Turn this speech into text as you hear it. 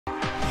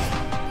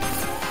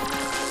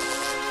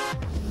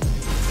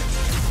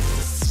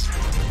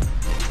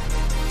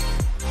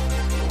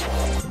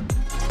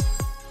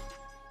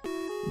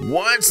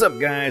What's up,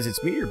 guys?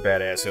 It's me, your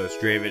badass host,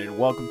 Draven, and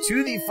welcome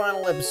to the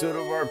final episode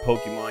of our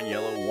Pokemon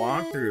Yellow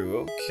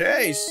walkthrough.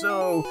 Okay,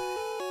 so,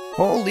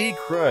 holy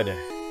crud.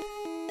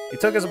 It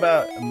took us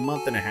about a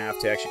month and a half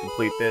to actually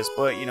complete this,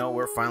 but, you know,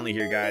 we're finally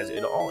here, guys.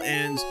 It all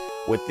ends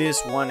with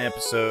this one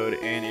episode,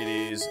 and it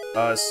is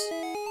us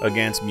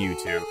against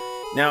Mewtwo.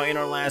 Now, in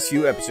our last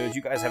few episodes,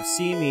 you guys have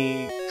seen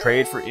me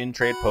trade for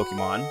in-trade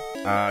Pokemon,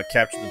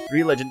 capture the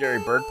 3 legendary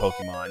bird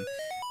Pokemon.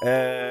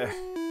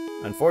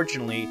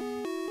 Unfortunately,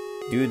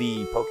 do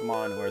the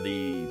Pokemon or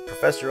the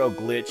Professor Oak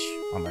glitch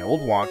on my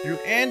old walkthrough,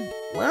 and,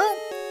 well,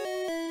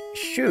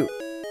 shoot.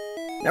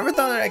 Never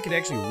thought that I could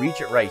actually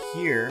reach it right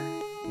here.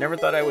 Never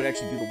thought I would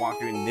actually do the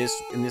walkthrough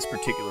in this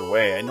particular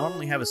way. I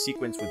normally have a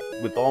sequence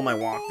with all my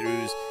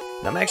walkthroughs,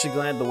 and I'm actually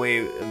glad the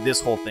way this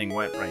whole thing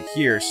went right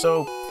here.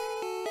 So,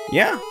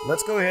 yeah,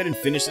 let's go ahead and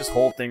finish this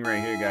whole thing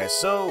right here, guys.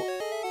 So,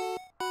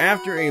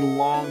 after a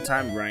long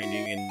time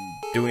grinding and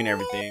doing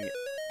everything,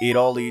 it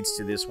all leads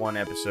to this one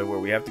episode where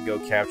we have to go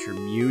capture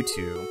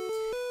Mewtwo.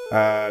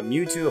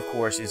 Mewtwo, of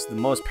course, is the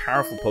most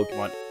powerful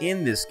Pokemon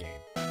in this game.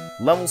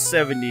 Level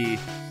 70,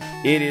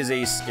 it is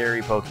a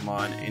scary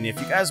Pokemon, and if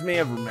you guys may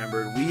have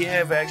remembered, we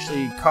have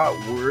actually caught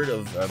word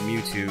of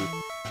Mewtwo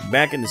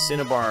back in the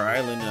Cinnabar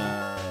Island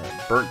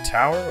Burnt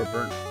Tower, or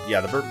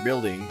the Burnt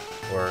Building,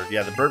 or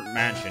yeah, the Burnt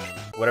Mansion,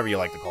 whatever you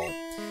like to call it.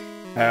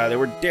 There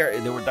were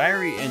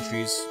diary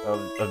entries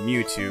of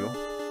Mewtwo,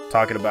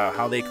 talking about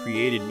how they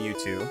created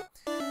Mewtwo.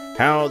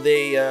 How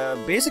they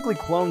basically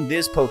cloned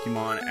this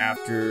Pokemon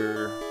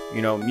after,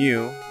 you know,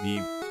 Mew,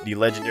 the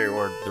legendary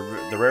or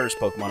the rarest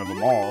Pokemon of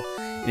them all.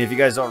 And if you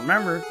guys don't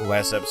remember, the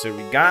last episode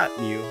we got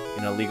Mew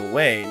in a legal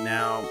way.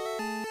 Now,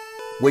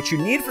 what you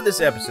need for this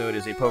episode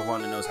is a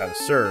Pokemon that knows how to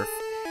surf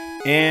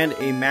and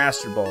a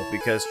Master Ball.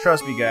 Because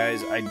trust me,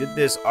 guys, I did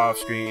this off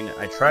screen.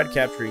 I tried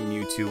capturing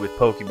Mewtwo with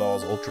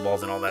Pokeballs, Ultra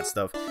Balls, and all that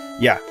stuff.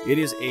 Yeah, it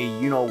is a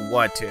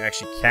you-know-what to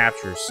actually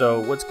capture.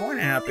 So what's going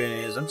to happen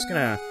is I'm just going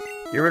to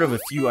get rid of a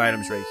few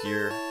items right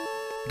here.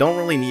 Don't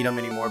really need them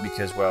anymore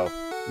because, well,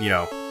 you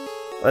know,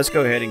 let's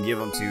go ahead and give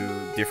them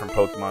to different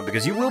Pokemon,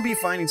 because you will be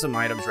finding some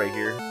items right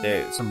here,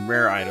 some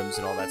rare items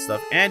and all that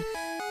stuff. And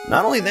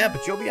not only that,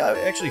 but you'll be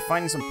actually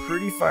finding some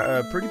pretty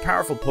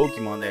powerful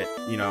Pokemon that,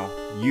 you know,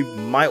 you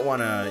might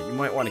want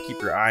to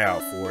keep your eye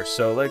out for.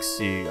 So let's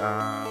see.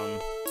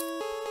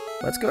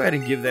 Let's go ahead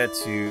and give that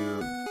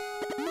to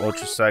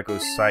Ultra Psycho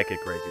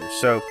Psychic right here.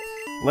 So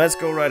let's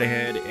go right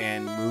ahead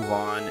and move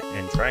on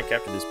and try and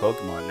capture this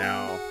Pokemon.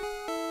 Now,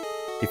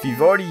 if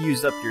you've already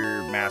used up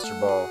your Master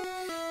Ball,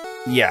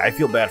 yeah, I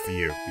feel bad for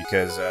you,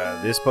 because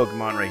this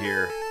Pokemon right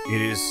here,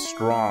 it is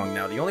strong.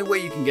 Now, the only way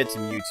you can get to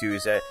Mewtwo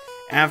is that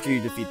after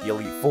you defeat the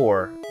Elite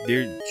Four,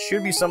 there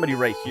should be somebody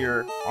right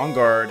here on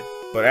guard,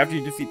 but after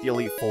you defeat the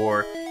Elite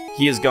Four,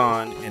 he is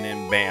gone, and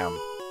then bam,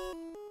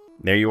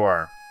 there you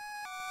are.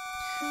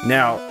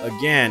 Now,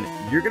 again,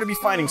 you're going to be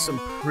finding some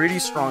pretty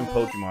strong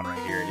Pokemon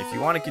right here. And if you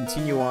want to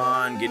continue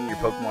on getting your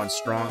Pokemon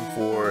strong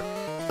for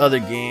other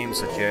games,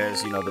 such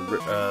as, you know,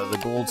 the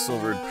Gold,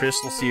 Silver,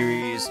 Crystal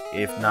series,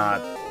 if not,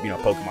 you know,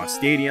 Pokemon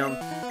Stadium,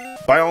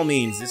 by all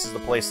means, this is the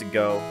place to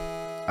go.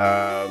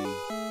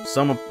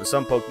 Some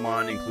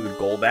Pokemon include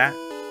Golbat.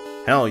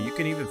 Hell, you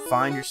can even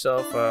find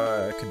yourself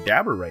a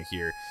Kadabra right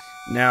here.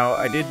 Now,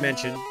 I did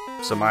mention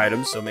some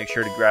items, so make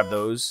sure to grab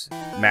those.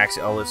 Max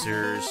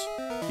Elisers,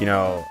 you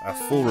know, a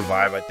full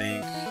revive, I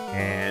think,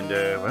 and,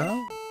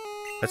 well,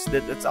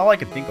 that's all I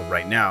can think of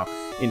right now.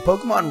 In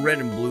Pokemon Red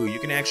and Blue, you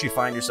can actually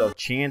find yourself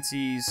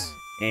Chanseys,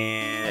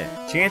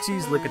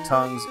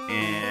 Lickitungs,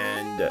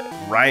 and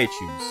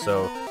Raichus.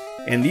 So,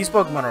 and these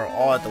Pokemon are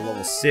all at the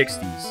level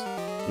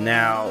 60s.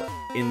 Now,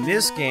 in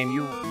this game,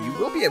 you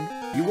will be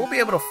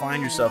able to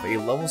find yourself a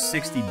level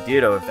 60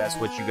 Ditto if that's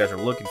what you guys are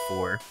looking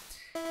for.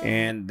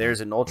 And there's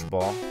an Ultra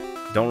Ball.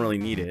 Don't really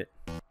need it.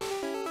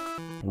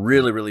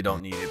 Really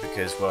don't need it,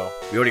 because, well,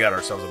 we already got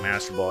ourselves a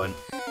Master Ball, and,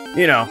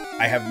 you know,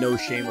 I have no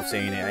shame of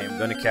saying it. I am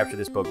going to capture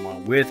this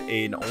Pokemon with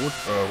a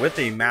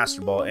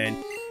Master Ball, and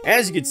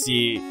as you can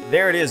see,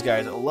 there it is,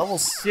 guys, a level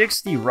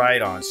 60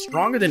 Rhydon,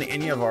 stronger than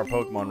any of our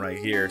Pokemon right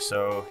here.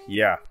 So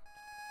yeah,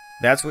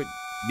 that's what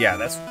you're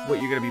going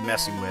to be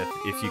messing with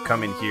if you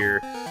come in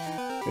here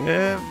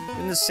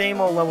in the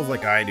same old levels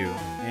like I do.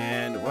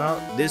 And,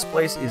 well, this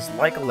place is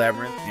like a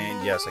labyrinth,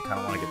 and yes, I kind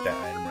of want to get that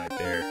item right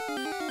there.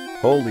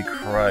 Holy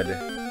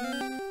crud.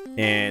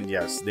 And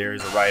yes,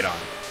 there's a Rhydon.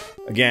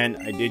 Again,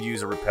 I did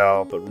use a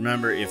Repel, but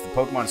remember, if the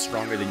Pokemon's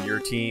stronger than your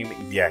team,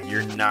 yeah,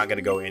 you're not going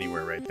to go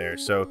anywhere right there.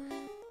 So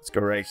let's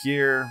go right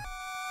here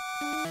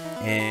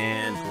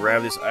and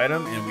grab this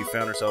item, and we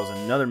found ourselves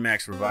another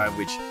Max Revive,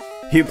 which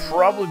you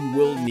probably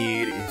will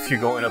need if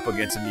you're going up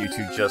against a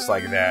Mewtwo just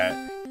like that.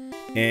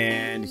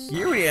 And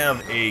here we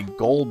have a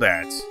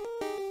Golbat.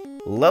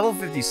 Level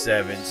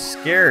 57,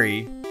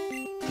 scary.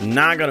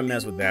 Not gonna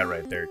mess with that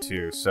right there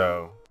too,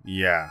 so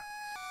yeah.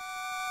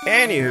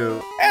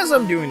 Anywho, as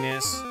I'm doing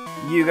this,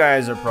 you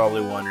guys are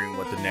probably wondering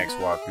what the next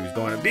walkthrough is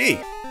going to be.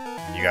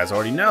 You guys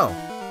already know.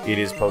 It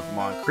is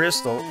Pokemon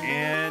Crystal,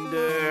 and,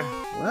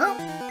 well,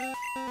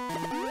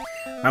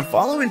 I'm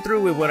following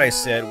through with what I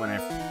said when I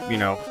you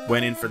know,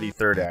 went in for the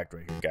third act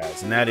right here,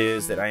 guys. And that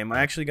is that I am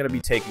actually going to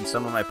be taking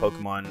some of my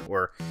Pokemon,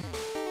 or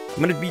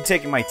I'm going to be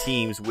taking my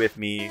teams with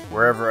me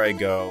wherever I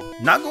go.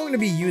 Not going to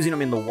be using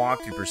them in the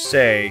walkthrough per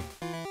se,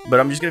 but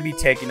I'm just going to be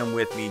taking them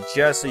with me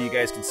just so you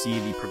guys can see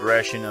the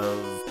progression of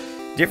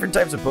different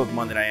types of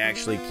Pokemon that I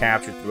actually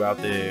captured throughout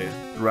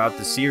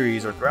the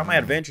series, or throughout my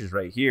adventures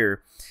right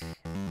here.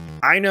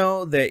 I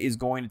know that is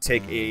going to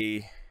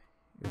take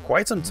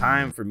quite some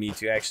time for me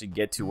to actually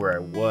get to where I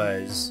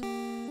was,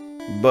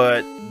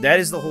 but that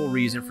is the whole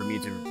reason for me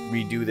to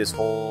redo this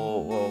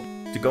whole, well,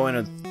 to go in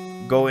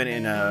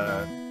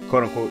a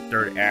quote-unquote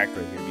third act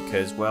right here,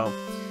 because, well,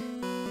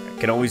 I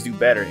can always do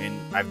better, and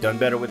I've done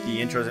better with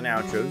the intros and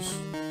outros.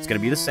 It's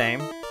gonna be the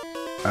same.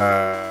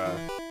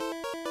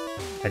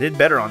 I did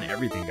better on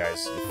everything,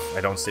 guys, if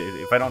I don't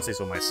say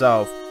so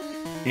myself,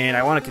 and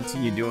I want to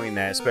continue doing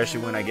that,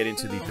 especially when I get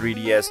into the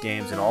 3DS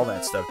games and all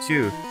that stuff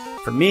too.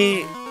 For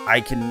me, I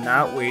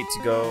cannot wait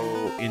to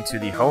go into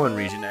the Hoenn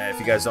region. If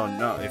you guys don't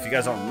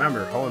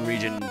remember, Hoenn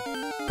region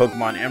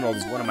Pokemon Emerald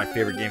is one of my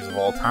favorite games of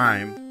all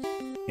time,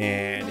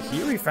 and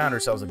here we found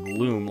ourselves a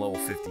Gloom level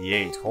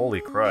 58. Holy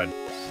crud!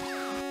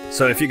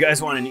 So if you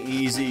guys want an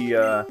easy,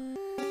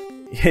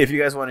 Vileplume,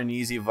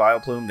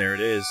 there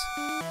it is.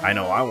 I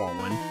know I want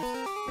one.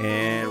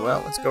 And,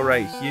 well, let's go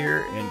right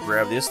here and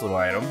grab this little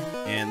item.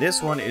 And this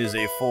one is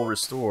a full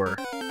restore.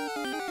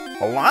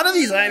 A lot of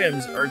these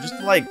items are just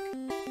like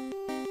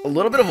a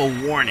little bit of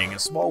a warning, a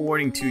small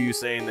warning to you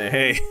saying that,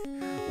 hey,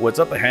 what's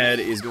up ahead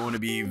is going to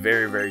be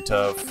very, very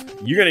tough.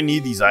 You're going to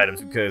need these items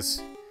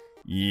because,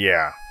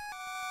 yeah,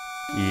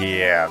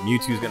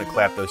 Mewtwo's going to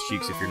clap those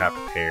cheeks if you're not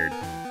prepared.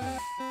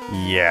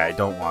 Yeah, I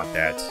don't want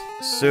that.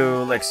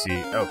 So, let's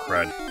see. Oh,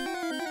 crud.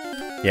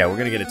 Yeah, we're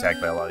going to get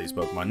attacked by a lot of these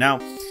Pokemon. Now,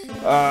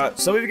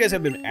 some of you guys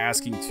have been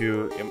asking,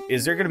 too,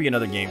 is there going to be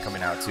another game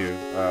coming out, too?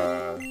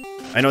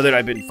 I know that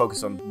I've been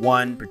focused on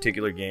one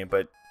particular game,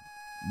 but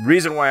the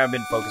reason why I've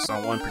been focused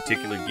on one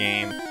particular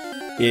game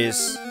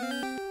is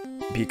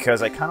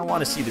because I kind of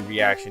want to see the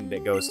reaction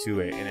that goes to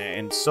it.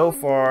 And so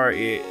far,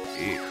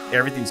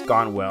 everything's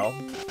gone well.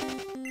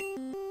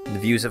 The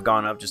views have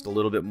gone up just a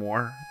little bit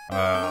more.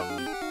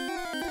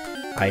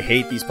 I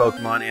hate these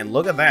Pokemon, and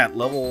look at that,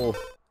 level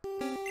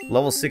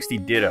 60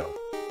 Ditto.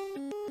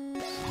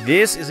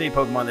 This is a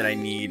Pokemon that I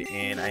need,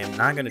 and I am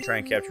not going to try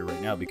and capture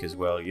right now because,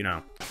 well, you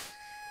know,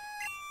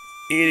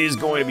 it is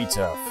going to be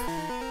tough.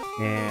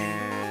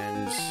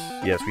 And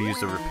yes, we used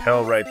the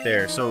Repel right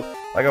there. So,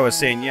 like I was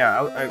saying,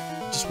 yeah, I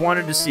just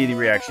wanted to see the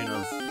reaction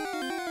of,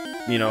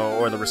 you know,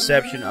 or the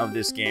reception of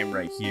this game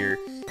right here.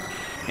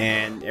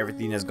 And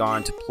everything has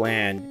gone to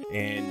plan,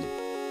 and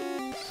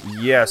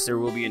yes, there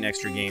will be an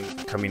extra game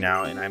coming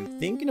out, and I'm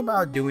thinking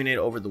about doing it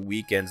over the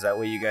weekends. That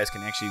way you guys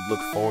can actually look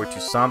forward to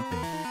something.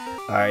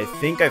 I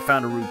think I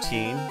found a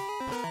routine.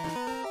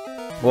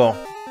 Well,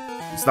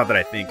 it's not that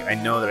I think. I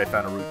know that I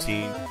found a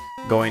routine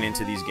going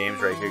into these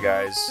games right here,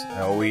 guys. I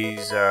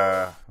always...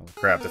 oh,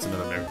 crap, that's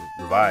another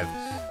revive.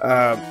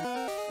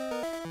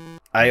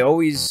 I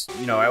always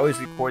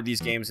record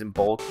these games in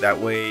bulk. That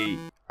way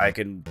I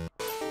can,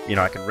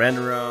 I can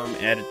render them,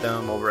 edit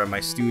them over at my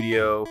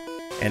studio,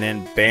 and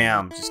then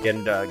bam, just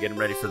getting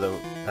ready for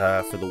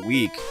the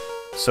week.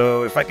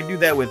 So if I can do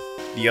that with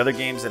the other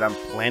games that I'm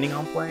planning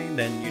on playing,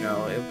 then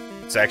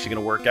it's actually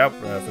going to work out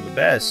for the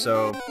best.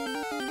 So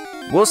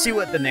we'll see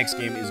what the next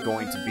game is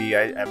going to be.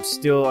 I'm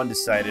still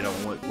undecided on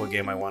what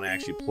game I want to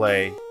actually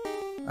play.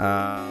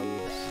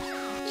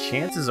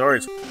 Chances are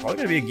it's probably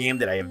going to be a game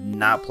that I have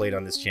not played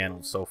on this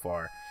channel so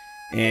far.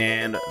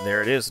 And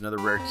there it is, another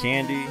rare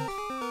candy.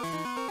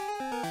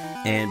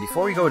 And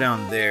before we go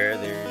down there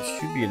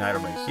should be an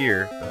item right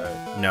here,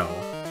 but no.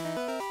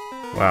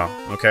 Wow,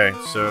 okay,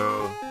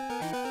 so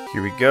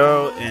here we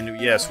go, and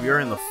yes, we are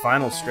in the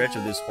final stretch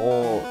of this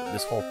whole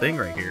thing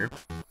right here.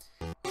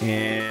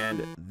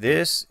 And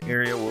this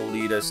area will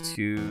lead us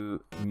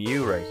to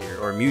Mew right here,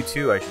 or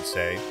Mewtwo, I should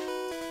say.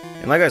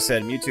 And like I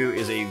said, Mewtwo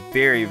is a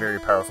very, very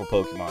powerful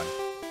Pokemon.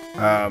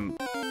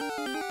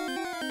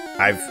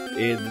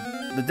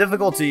 The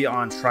difficulty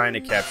on trying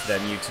to capture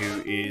that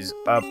Mewtwo is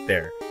up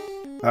there.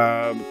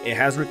 It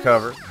has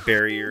Recover,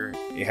 Barrier,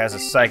 it has a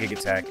Psychic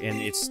Attack, and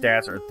its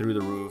stats are through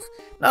the roof.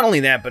 Not only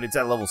that, but it's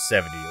at level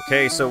 70,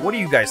 okay? So what do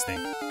you guys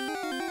think?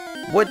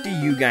 What do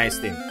you guys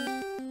think?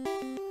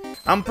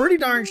 I'm pretty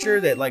darn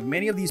sure that, like,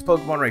 many of these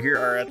Pokemon right here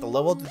are at the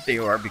level that they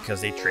are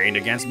because they trained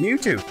against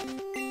Mewtwo.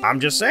 I'm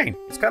just saying.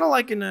 It's kind of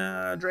like in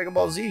Dragon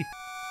Ball Z,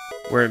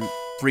 where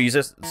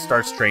Frieza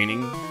starts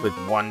training with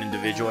one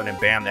individual, and then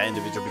bam, that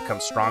individual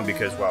becomes strong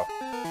because, well,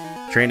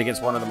 trained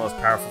against one of the most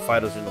powerful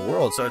fighters in the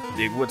world. So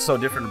what's so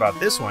different about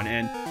this one?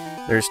 And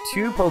there's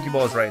two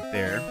Pokeballs right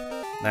there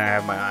that I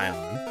have my eye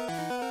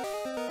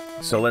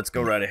on. So let's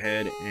go right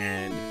ahead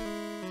and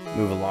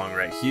move along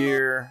right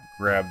here.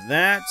 Grab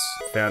that.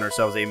 Found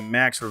ourselves a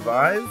Max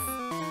Revive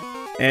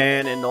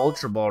and an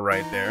Ultra Ball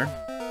right there.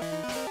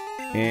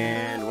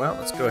 And, well,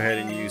 let's go ahead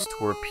and use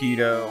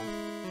Torpedo.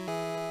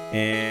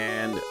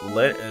 And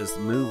let us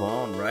move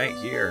on right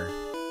here.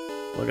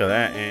 Look at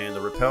that. And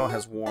the Repel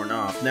has worn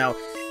off. Now,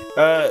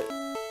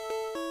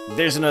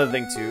 there's another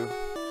thing too.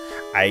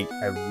 I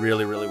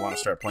really want to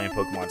start playing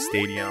Pokemon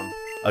Stadium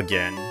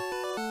again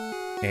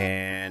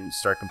and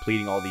start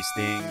completing all these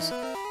things.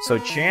 So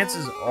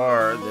chances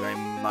are that I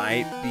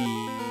might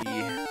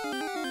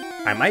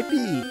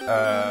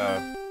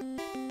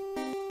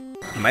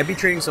be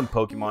trading some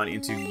Pokemon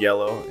into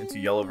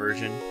yellow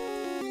version.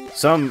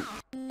 Some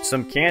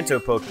Kanto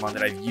Pokemon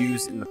that I've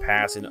used in the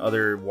past in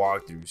other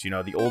walkthroughs. You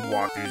know, the old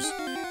walkthroughs,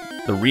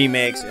 the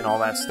remakes and all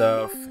that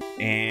stuff,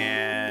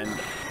 and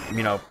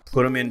you know,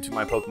 put them into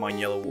my Pokemon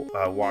Yellow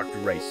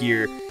walkthrough right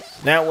here.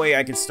 That way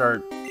I can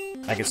start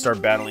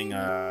battling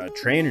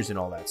trainers and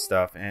all that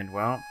stuff. And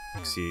well,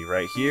 let's see,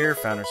 right here,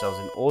 found ourselves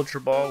an Ultra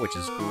Ball, which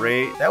is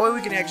great. That way we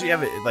can actually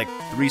have it like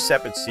 3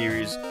 separate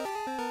series,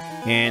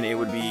 and it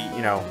would be,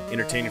 you know,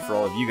 entertaining for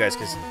all of you guys,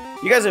 because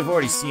you guys have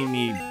already seen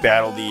me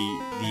battle the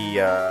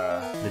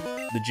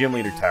gym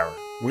leader tower.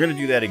 We're gonna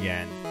do that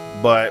again,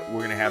 but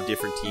we're gonna have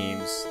different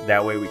teams.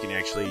 That way we can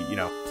actually, you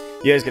know,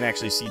 you guys can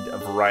actually see a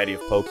variety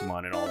of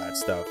Pokemon and all that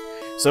stuff.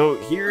 So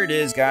here it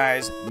is,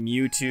 guys.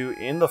 Mewtwo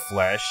in the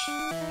flesh.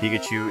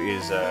 Pikachu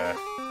is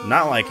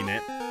not liking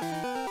it.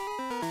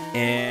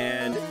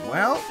 And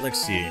well,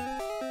 let's see.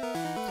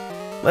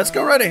 Let's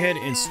go right ahead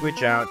and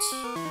switch out.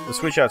 Let's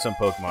switch out some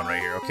Pokemon right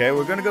here. Okay,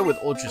 we're gonna go with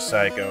Ultra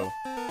Psycho,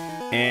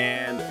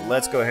 and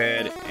let's go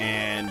ahead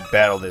and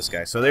battle this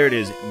guy. So there it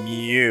is,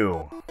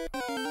 Mew.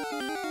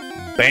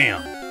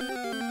 Bam.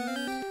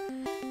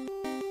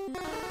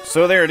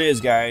 So there it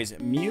is, guys.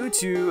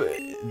 Mewtwo,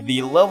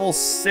 the level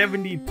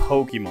 70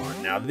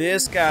 Pokemon. Now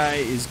this guy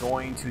is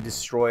going to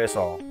destroy us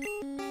all.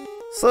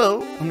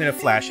 So I'm gonna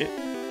flash it.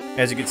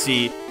 As you can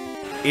see,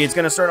 it's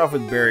gonna start off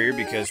with Barrier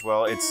because,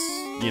 well, it's,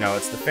 you know,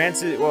 it's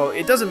defensive. Well,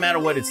 it doesn't matter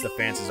what its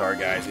defenses are,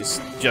 guys.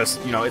 It's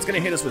just, you know, it's gonna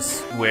hit us with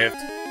Swift.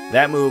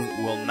 That move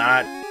will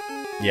not,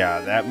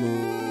 yeah, that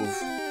move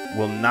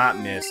will not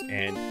miss.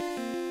 And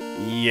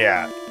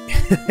yeah.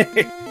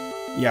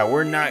 Yeah,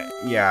 we're not,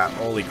 yeah,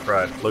 holy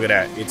crud. Look at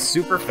that. It's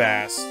super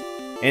fast,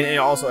 and it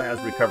also has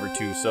Recover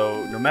too,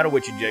 so no matter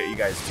what you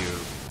guys do,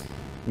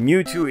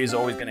 Mewtwo is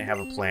always going to have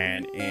a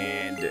plan,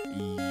 and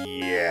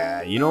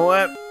yeah, you know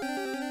what?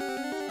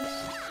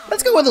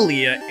 Let's go with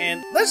Aaliyah,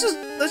 and let's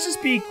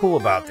just be cool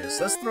about this.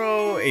 Let's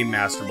throw a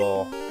Master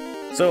Ball.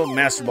 So,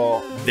 Master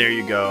Ball, there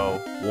you go.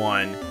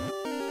 1,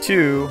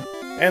 2,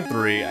 and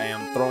 3. I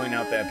am throwing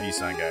out that peace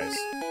sign, guys.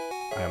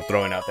 I am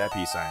throwing out that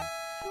peace sign.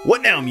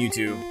 What now,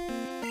 Mewtwo?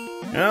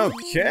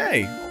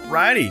 Okay,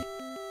 alrighty.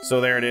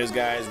 So there it is,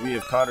 guys. We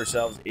have caught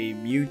ourselves a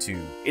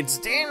Mewtwo. Its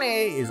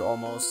DNA is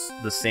almost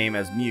the same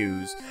as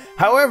Mew's.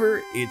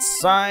 However, its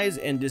size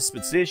and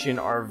disposition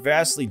are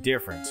vastly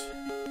different.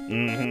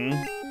 Meaning,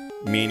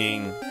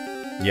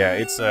 yeah,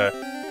 it's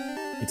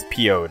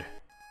PO'd.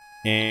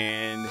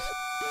 And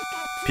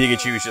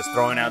Pikachu is just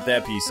throwing out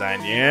that peace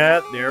sign.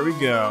 Yeah, there we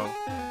go.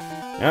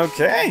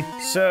 Okay,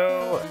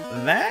 so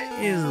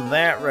that is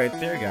that right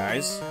there,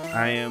 guys.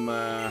 I am,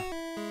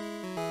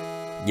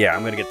 yeah,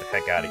 I'm gonna get the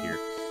heck out of here.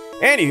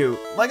 Anywho,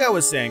 like I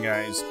was saying,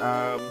 guys,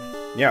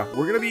 yeah,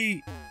 we're gonna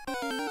be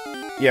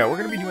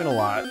doing a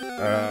lot.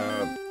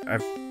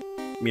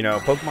 You know,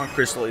 Pokemon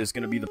Crystal is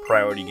gonna be the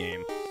priority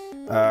game.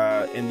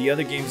 And the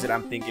other games that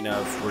I'm thinking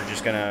of, we're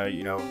just gonna,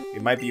 you know,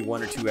 it might be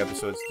 1 or 2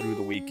 episodes through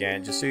the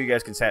weekend, just so you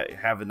guys can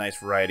have a nice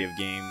variety of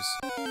games,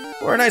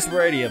 or a nice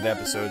variety of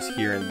episodes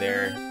here and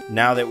there.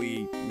 Now that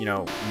we, you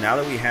know,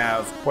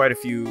 have quite a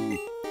few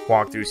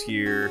walkthroughs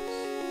here,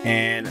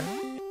 and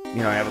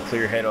you know, I have a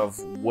clear head of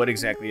what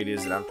exactly it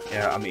is that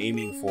I'm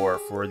aiming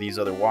for these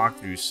other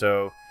walkthroughs.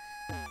 So,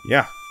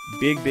 yeah,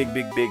 big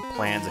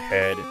plans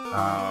ahead.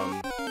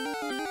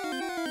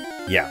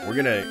 Yeah, we're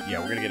gonna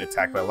get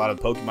attacked by a lot of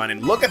Pokemon,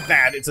 and look at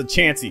that, it's a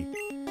Chansey.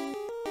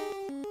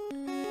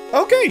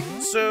 Okay,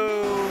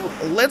 so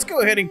let's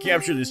go ahead and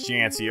capture this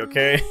Chansey,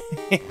 okay?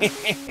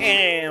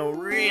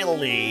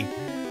 Really?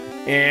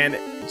 And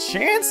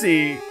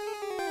Chansey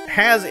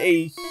has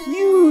a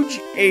huge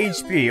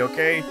HP,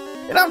 okay?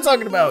 And I'm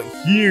talking about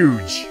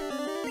huge.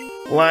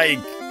 Like,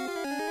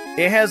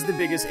 it has the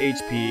biggest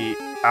HP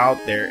out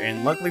there,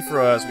 and luckily for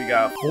us, we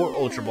got 4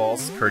 Ultra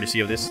Balls, courtesy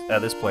of this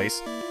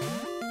place.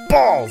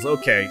 Balls!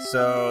 Okay,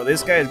 so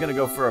this guy is going to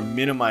go for a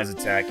minimize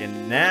attack,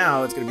 and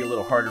now it's going to be a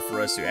little harder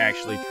for us to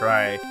actually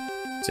try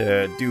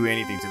to do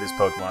anything to this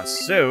Pokemon.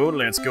 So,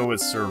 let's go with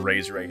Sir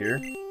Razor right here.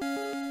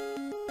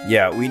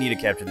 Yeah, we need to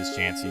capture this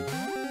Chansey,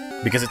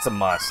 because it's a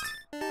must.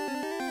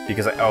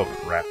 Because oh,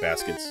 crap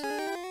baskets.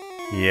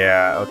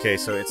 Yeah, okay,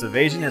 so its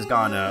evasion has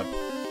gone up.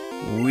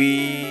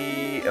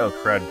 Oh,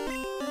 crud.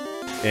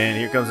 And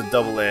here comes a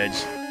double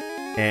edge.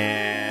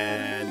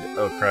 And,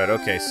 oh, crud.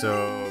 Okay,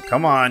 so,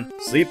 come on.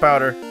 Sleep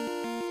Powder.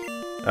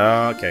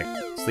 Okay,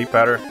 Sleep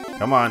Powder.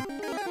 Come on.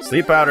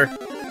 Sleep Powder.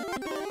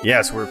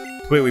 Yes,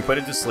 we put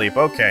it to sleep.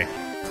 Okay.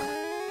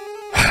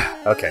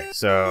 Okay,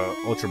 so,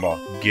 Ultra Ball.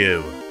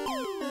 Go.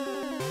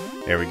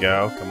 There we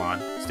go. Come on.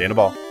 Stay in the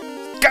ball.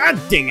 God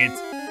dang it!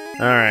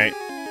 Alright.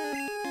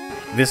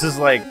 This is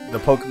like the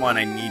Pokemon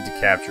I need to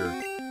capture.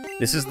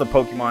 This is the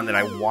Pokemon that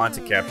I want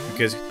to capture,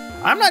 because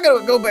I'm not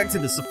going to go back to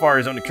the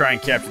Safari Zone to try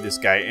and capture this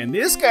guy. And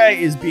this guy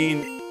is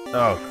being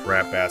Oh,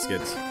 crap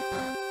baskets.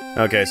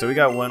 Okay, so we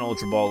got one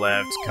Ultra Ball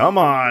left. Come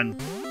on!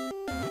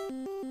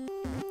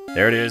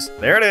 There it is.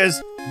 There it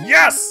is!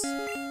 Yes!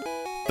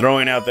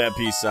 Throwing out that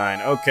peace sign.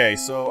 Okay,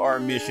 so our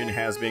mission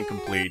has been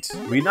complete.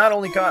 We not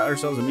only got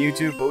ourselves a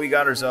Mewtwo, but we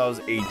got ourselves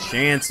a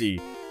Chansey.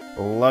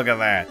 Look at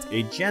that.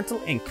 A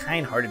gentle and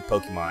kind-hearted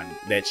Pokemon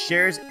that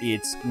shares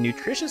its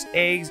nutritious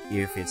eggs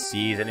if it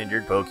sees an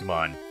injured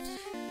Pokemon.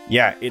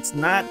 Yeah, it's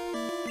not...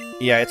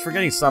 Yeah, it's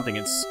forgetting something.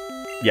 It's...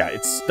 Yeah,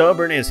 it's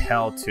stubborn as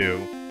hell,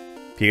 too.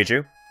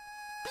 Pikachu?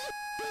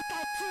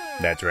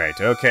 That's right.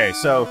 Okay,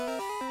 so...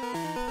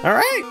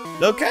 Alright,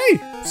 okay.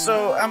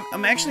 So,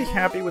 I'm actually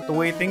happy with the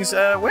way things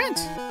went.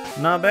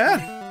 Not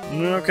bad.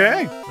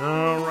 Okay,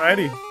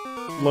 alrighty.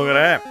 Look at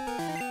that.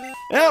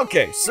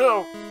 Okay,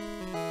 so...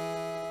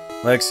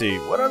 Let's see,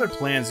 what other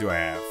plans do I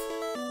have?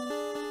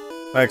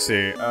 Let's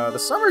see, the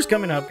summer's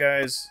coming up,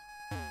 guys.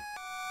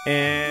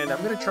 And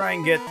I'm going to try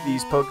and get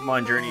these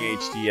Pokemon Journey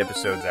HD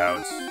episodes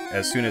out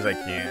as soon as I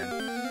can.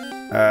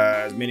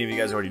 As many of you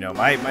guys already know,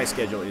 my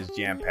schedule is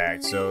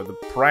jam-packed. So the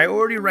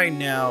priority right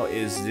now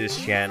is this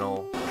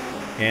channel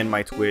and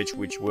my Twitch,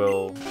 which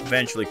will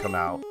eventually come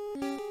out.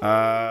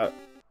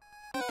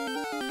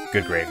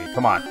 Good gravy,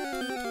 come on.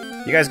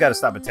 You guys gotta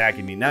stop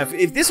attacking me. Now,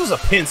 if this was a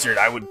Pinsir,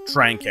 I would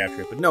try and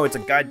capture it. But no, it's a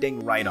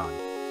goddamn Rhydon.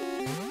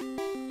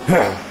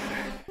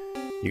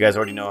 You guys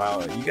already know how...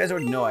 You guys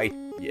already know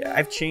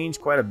I've changed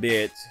quite a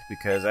bit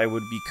because I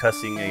would be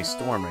cussing a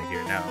Storm right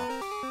here now.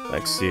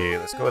 Let's see.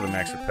 Let's go with a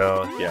Max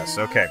Repel. Yes,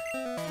 okay.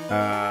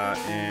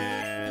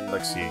 And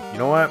let's see. You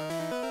know what?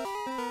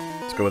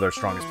 Let's go with our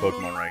strongest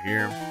Pokemon right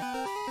here.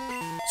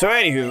 So,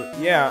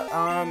 anywho, yeah,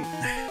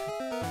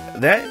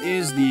 that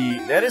is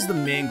the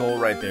main goal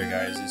right there,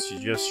 guys. Is to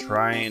just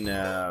try and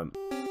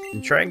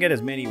get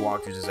as many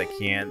walkthroughs as I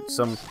can.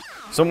 Some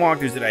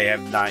walkthroughs that I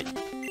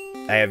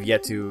have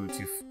yet to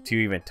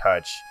even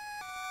touch.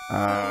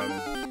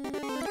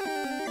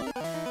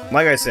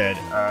 Like I said,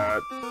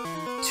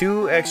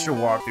 2 extra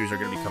walkthroughs are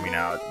going to be coming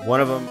out. One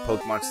of them,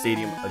 Pokemon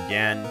Stadium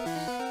again,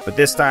 but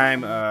this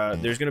time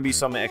there's going to be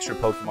some extra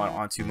Pokemon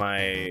onto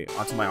my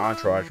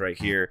entourage right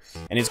here,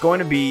 and it's going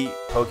to be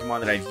Pokemon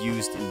that I've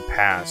used in the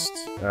past,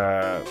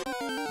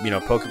 you know,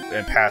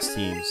 past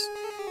teams,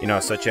 you know,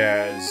 such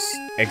as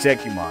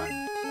Exegumon.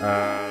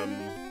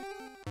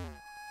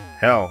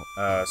 Hell,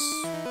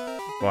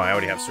 well, I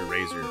already have Sir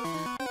Razor.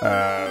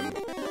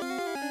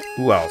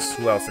 Who else?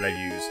 Who else did I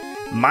use?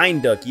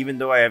 Minduck, even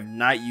though I have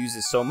not used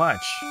it so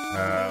much.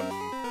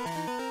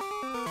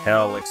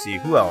 Hell, let's see.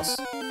 Who else?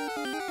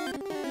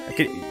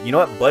 You know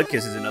what?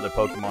 Budkiss is another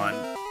Pokemon,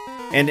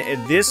 and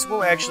this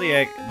will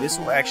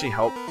actually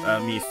help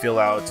me fill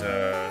out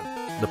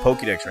the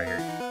Pokédex right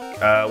here.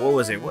 What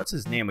was it? What's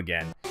his name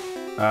again?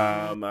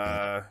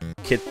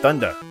 Kid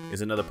Thunder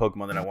is another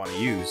Pokemon that I want to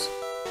use.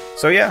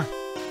 So yeah,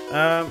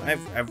 I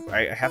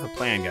have a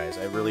plan, guys.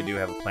 I really do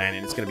have a plan,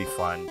 and it's gonna be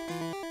fun.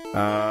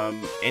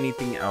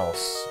 Anything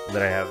else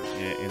that I have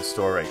in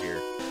store right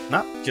here?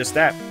 Not just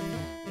that.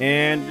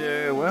 And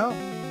well,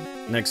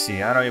 let's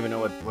see. I don't even know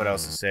what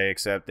else to say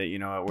except that, you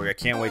know, I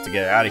can't wait to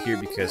get out of here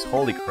because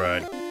holy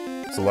crud,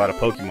 it's a lot of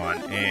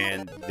Pokemon.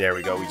 And there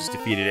we go. We just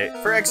defeated it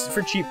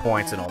for cheap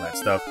points and all that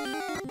stuff.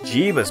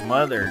 Jeebus,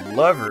 mother,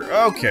 lover.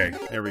 Okay,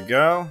 there we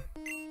go.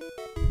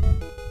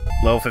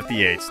 Level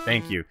 58.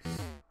 Thank you.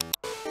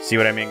 See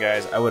what I mean,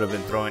 guys? I would have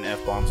been throwing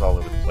F-bombs all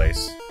over the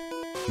place.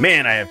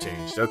 Man, I have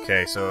changed.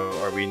 Okay, so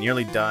are we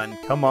nearly done?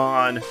 Come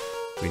on.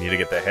 We need to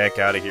get the heck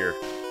out of here.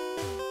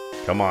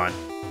 Come on.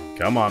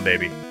 Come on,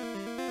 baby.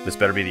 This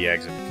better be the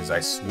exit, because I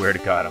swear to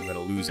God I'm going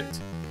to lose it.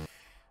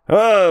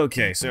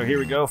 Okay, so here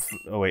we go.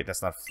 Oh, wait,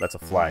 that's a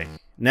fly.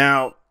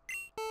 Now,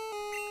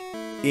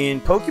 in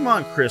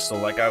Pokemon Crystal,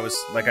 like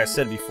I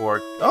said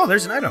before... Oh,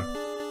 there's an item.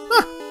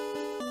 Huh.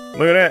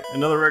 Look at that.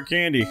 Another rare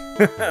candy.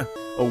 A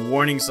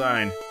warning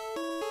sign.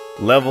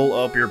 Level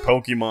up your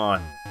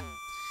Pokemon.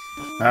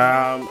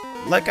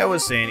 Like I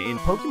was saying, in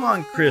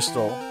Pokemon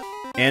Crystal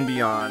and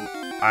beyond,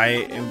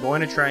 I am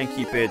going to try and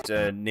keep it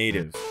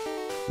native.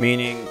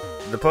 Meaning,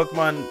 the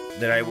Pokemon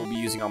that I will be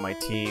using on my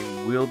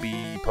team will be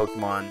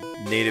Pokemon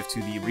native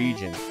to the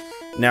region.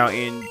 Now,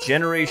 in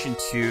Generation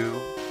 2,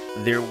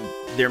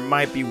 there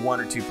might be 1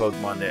 or 2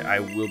 Pokemon that I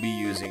will be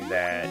using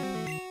that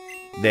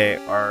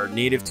are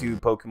native to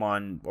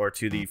Pokemon or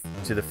to the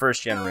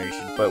first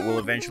generation, but will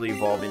eventually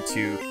evolve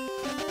into,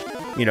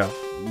 you know,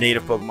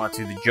 native Pokemon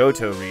to the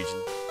Johto region.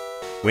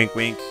 Wink,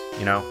 wink,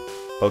 you know,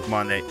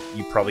 Pokemon that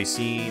you've probably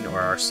seen or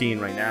are seeing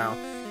right now.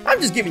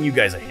 I'm just giving you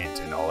guys a hint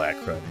and all that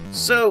crud.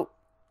 So,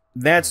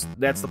 that's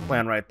the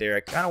plan right there. I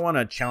kind of want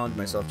to challenge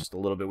myself just a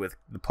little bit with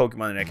the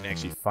Pokemon that I can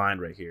actually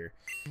find right here.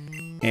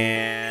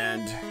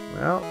 And,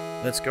 well,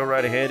 let's go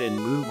right ahead and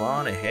move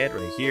on ahead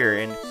right here.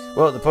 And,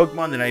 well, the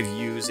Pokemon that I've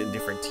used in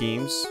different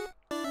teams,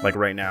 like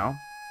right now,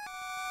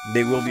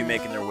 they will be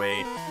making their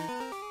way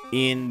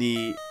in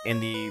the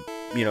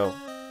you know,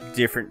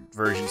 different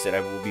versions that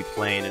I will be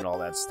playing and all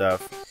that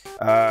stuff.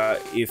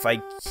 If I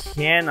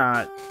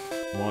cannot,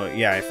 well,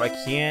 yeah, if I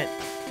can't,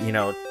 you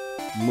know,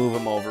 move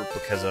them over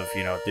because of,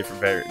 you know,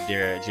 different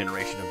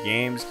generation of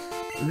games,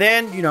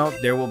 then, you know,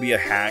 there will be a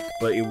hack,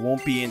 but it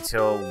won't be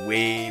until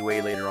way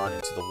later on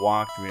into the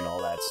walkthrough and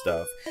all that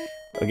stuff.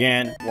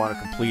 Again, want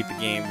to complete the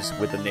games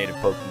with the native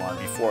Pokemon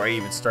before I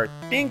even start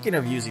thinking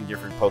of using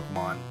different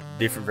Pokemon,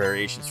 different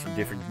variations from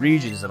different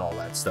regions and all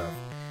that stuff.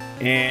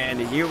 And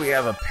here we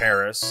have a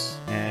Paris,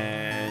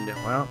 and,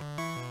 well,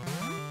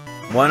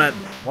 why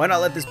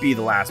not let this be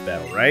the last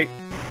battle, right?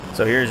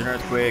 So here's an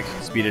Earthquake,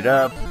 speed it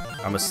up,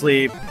 I'm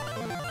asleep,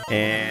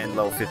 and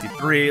level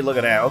 53, look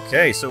at that.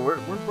 Okay, so we're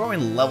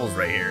growing levels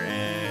right here,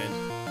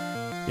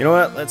 and you know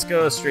what? Let's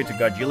go straight to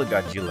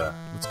Godzilla.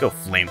 Let's go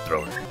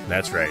Flamethrower,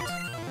 that's right.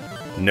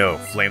 No,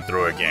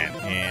 Flamethrower again,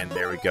 and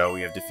there we go.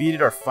 We have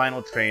defeated our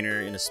final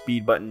trainer in a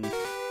speed button,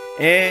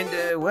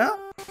 and, well,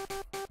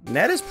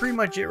 that is pretty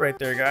much it right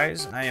there,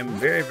 guys. I am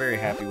very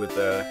happy with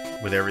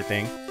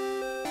everything.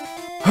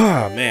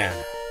 Oh, man.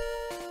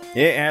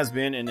 It has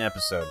been an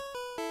episode.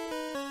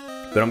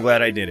 But I'm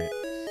glad I did it.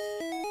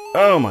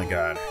 Oh my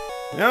god.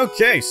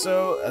 Okay,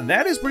 so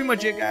that is pretty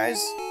much it,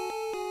 guys.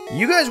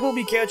 You guys will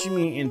be catching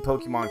me in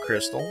Pokemon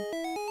Crystal.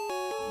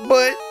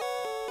 But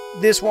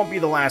this won't be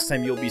the last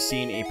time you'll be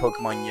seeing a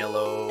Pokemon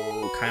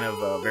Yellow kind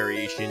of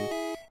variation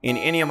in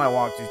any of my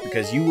walkthroughs,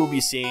 because you will be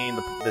seeing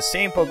the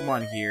same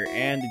Pokemon here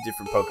and the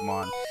different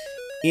Pokemon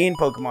in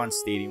Pokemon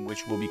Stadium,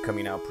 which will be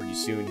coming out pretty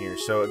soon here.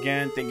 So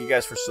again, thank you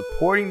guys for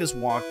supporting this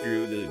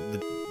walkthrough,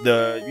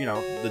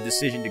 the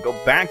decision to go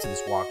back to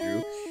this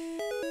walkthrough.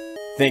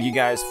 Thank you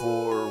guys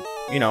for,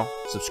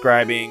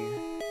 subscribing,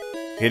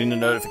 hitting the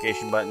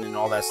notification button and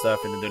all that stuff,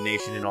 and the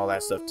donation and all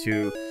that stuff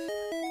too.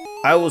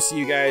 I will see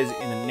you guys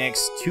in the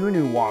next 2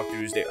 new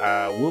walkthroughs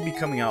that will be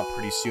coming out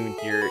pretty soon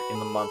here in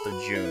the month of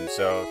June.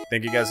 So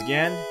thank you guys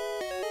again.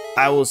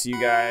 I will see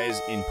you guys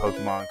in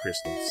Pokemon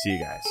Crystal. See you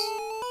guys.